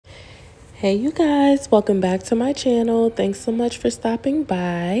Hey you guys, welcome back to my channel. Thanks so much for stopping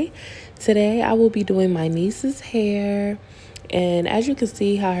by. Today I will be doing my niece's hair, and as you can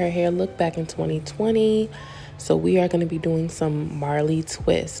see how her hair looked back in 2020, so we are going to be doing some Marley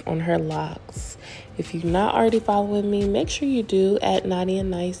twists on her locks. If you're not already following me, make sure you do at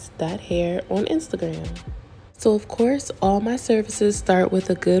naughtyandnice.hair on Instagram. So of course, all my services start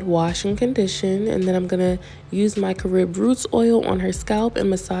with a good wash and condition, and then I'm going to use my Carib Roots oil on her scalp and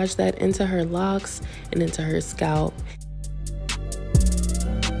massage that into her locks and into her scalp.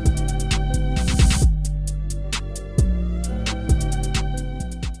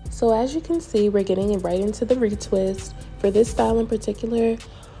 So as you can see, we're getting right into the retwist. For this style in particular,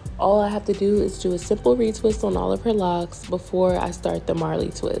 all I have to do is do a simple retwist on all of her locks before I start the Marley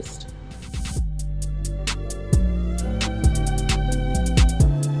twist.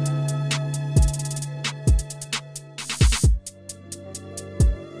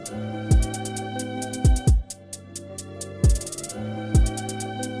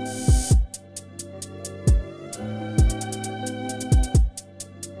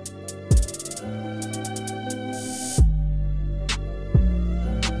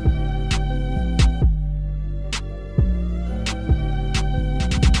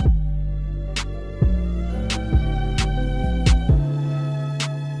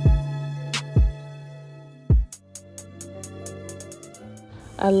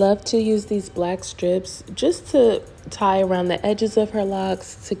 I love to use these black strips just to tie around the edges of her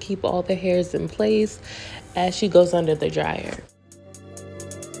locks to keep all the hairs in place as she goes under the dryer.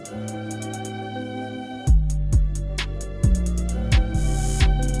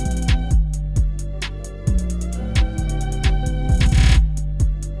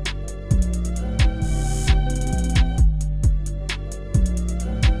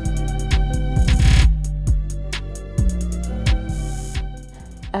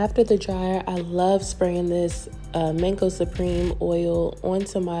 After the dryer, I love spraying this Mango Supreme oil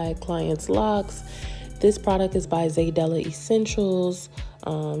onto my client's locks. This product is by Zadella Essentials.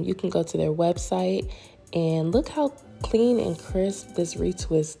 You can go to their website and look how clean and crisp this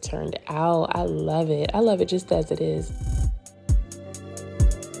retwist turned out. I love it. I love it just as it is.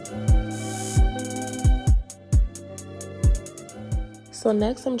 So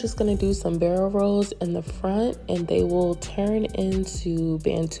next I'm just going to do some barrel rolls in the front, and they will turn into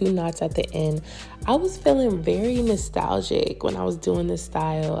Bantu knots at the end. I was feeling very nostalgic when I was doing this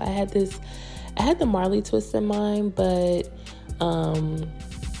style. I had the Marley twist in mind, but I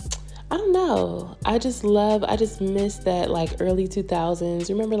don't know. I just miss that like early 2000s.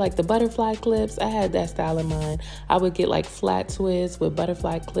 Remember like the butterfly clips? I had that style in mind. I would get like flat twists with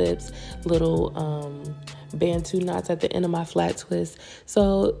butterfly clips, little Bantu knots at the end of my flat twist.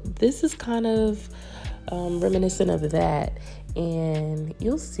 So this is kind of reminiscent of that, and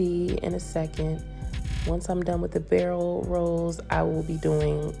you'll see in a second. Once I'm done with the barrel rolls, I will be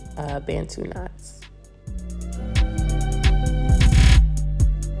doing Bantu knots.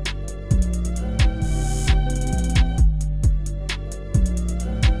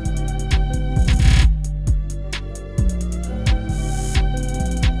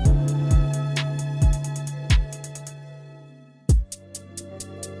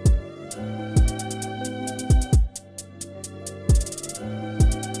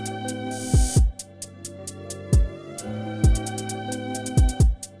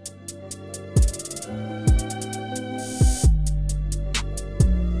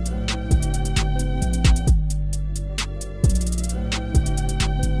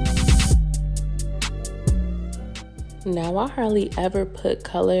 Now, I hardly ever put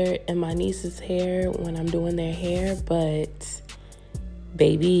color in my niece's hair when I'm doing their hair, but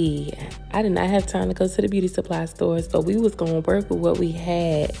baby, I did not have time to go to the beauty supply store, so we was going to work with what we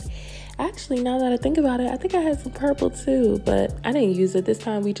had. Actually, now that I think about it, I think I had some purple too, but I didn't use it. This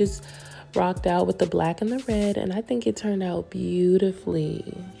time we just rocked out with the black and the red, and I think it turned out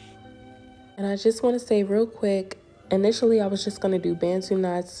beautifully. And I just want to say real quick, initially, I was just going to do Bantu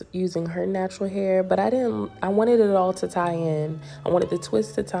knots using her natural hair, but I wanted it all to tie in. I wanted the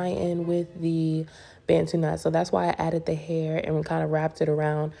twist to tie in with the Bantu knots. So that's why I added the hair and kind of wrapped it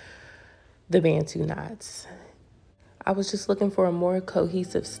around the Bantu knots. I was just looking for a more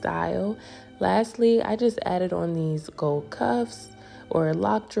cohesive style. Lastly, I just added on these gold cuffs or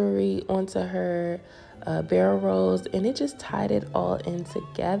lock jewelry onto her barrel rolls, and it just tied it all in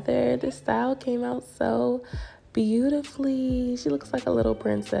together. The style came out so beautifully. She looks like a little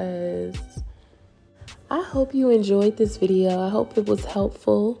princess. I hope you enjoyed this video. I hope it was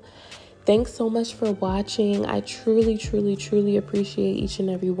helpful. Thanks so much for watching. I truly, truly, truly appreciate each and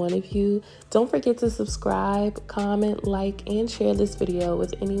every one of you. Don't forget to subscribe, comment, like, and share this video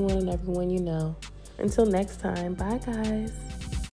with anyone and everyone you know. Until next time, bye guys.